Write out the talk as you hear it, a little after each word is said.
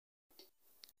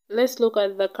Let's look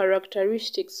at the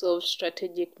characteristics of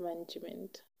strategic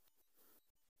management.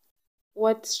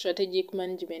 What strategic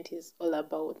management is all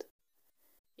about.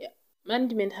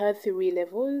 Management has 3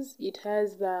 levels. It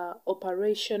has the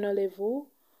operational level,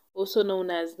 also known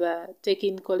as the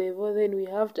technical level. Then we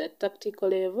have the tactical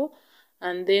level,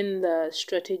 and then the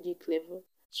strategic level.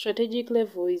 Strategic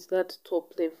level is that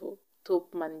top level,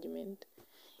 top management.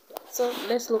 So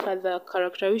let's look at the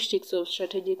characteristics of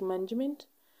strategic management.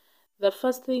 The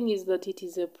first thing is that it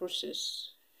is a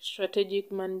process.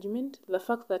 Strategic management, the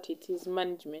fact that it is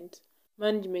management.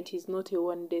 Management is not a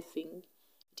one-day thing.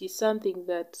 It is something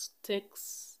that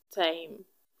takes time.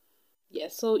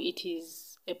 So it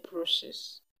is a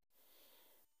process.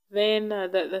 Then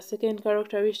the second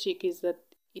characteristic is that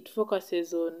it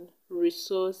focuses on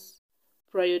resource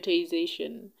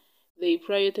prioritization. They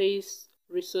prioritize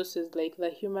resources like the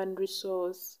human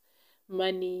resource,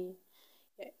 money.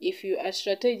 If you are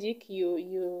strategic,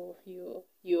 you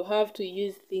have to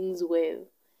use things well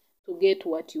to get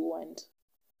what you want,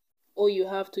 or you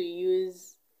have to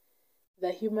use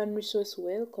the human resource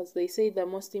well, because they say the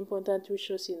most important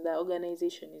resource in the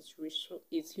organization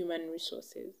is human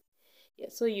resources.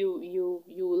 So you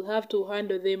will have to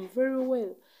handle them very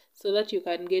well so that you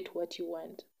can get what you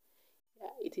want.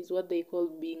 It is what they call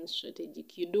being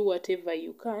strategic. You do whatever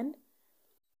you can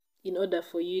in order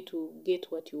for you to get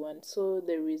what you want. So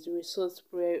there is resource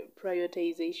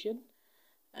prioritization.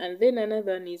 And then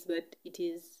another one is that it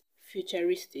is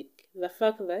futuristic. The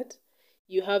fact that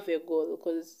you have a goal,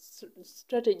 because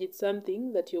strategy is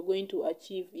something that you're going to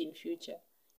achieve in future.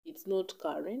 It's not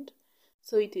current.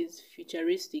 So it is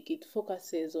futuristic. It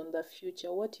focuses on the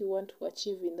future, what you want to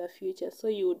achieve in the future. So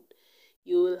you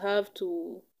will have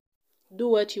to do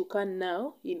what you can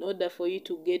now in order for you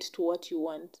to get to what you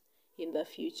want in the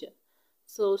future.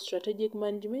 So strategic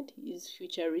management is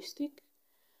futuristic.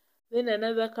 Then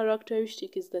another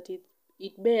characteristic is that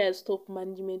it bears top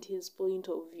management's point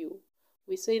of view.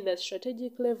 We say that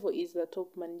strategic level is the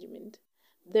top management.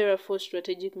 Therefore,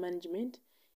 strategic management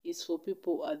is for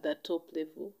people at the top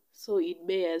level. So it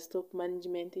bears top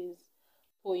management's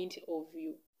point of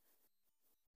view.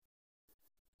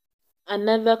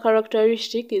 Another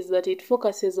characteristic is that it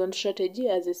focuses on strategy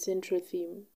as a central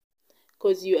theme.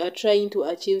 Because you are trying to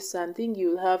achieve something,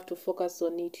 you'll have to focus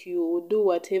on it. You will do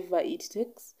whatever it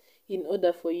takes in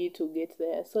order for you to get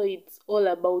there. So it's all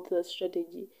about the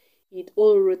strategy. It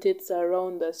all rotates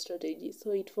around the strategy.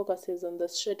 So it focuses on the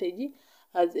strategy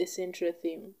as a central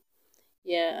theme.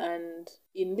 And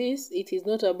in this, it is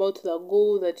not about the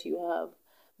goal that you have,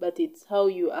 but it's how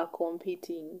you are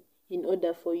competing in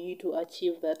order for you to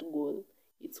achieve that goal.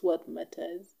 It's what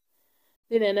matters.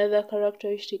 Then another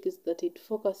characteristic is that it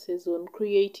focuses on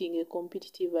creating a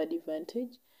competitive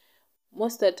advantage.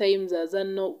 Most of the times, as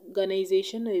an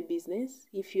organization or a business,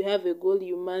 if you have a goal,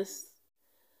 you must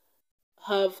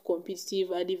have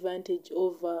competitive advantage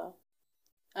over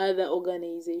other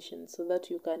organizations so that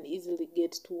you can easily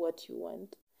get to what you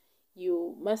want.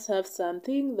 You must have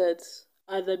something that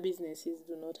other businesses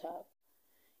do not have,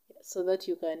 so that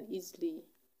you can easily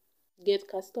get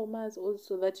customers,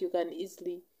 also that you can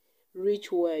easily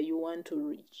reach where you want to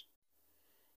reach.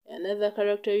 Another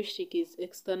characteristic is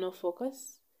external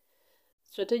focus.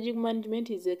 Strategic management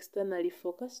is externally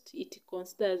focused. It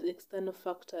considers external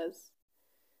factors.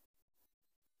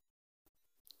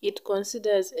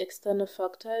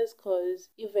 Because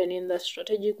even in the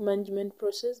strategic management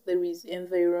process, there is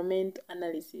environment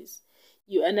analysis.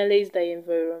 You analyze the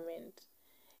environment,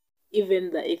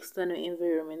 even the external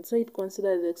environment. So it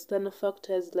considers external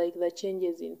factors like the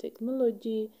changes in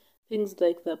technology, things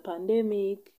like the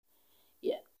pandemic.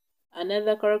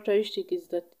 Another characteristic is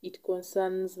that it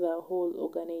concerns the whole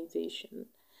organization.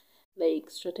 Like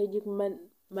strategic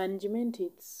management,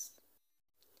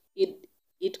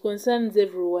 it concerns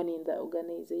everyone in the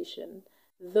organization.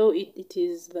 Though it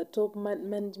is the top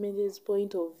management's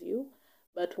point of view,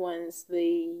 but once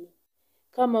they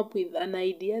come up with an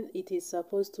idea, it is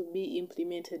supposed to be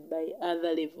implemented by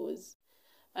other levels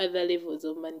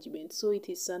of management. So it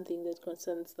is something that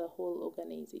concerns the whole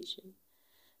organization.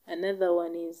 Another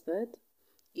one is that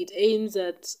it aims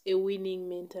at a winning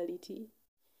mentality.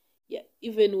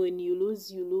 Even when you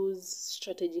lose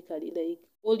strategically. Like,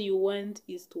 all you want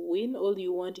is to win, all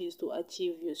you want is to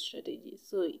achieve your strategy.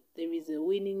 So there is a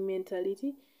winning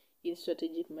mentality in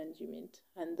strategic management,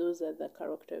 and those are the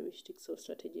characteristics of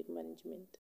strategic management.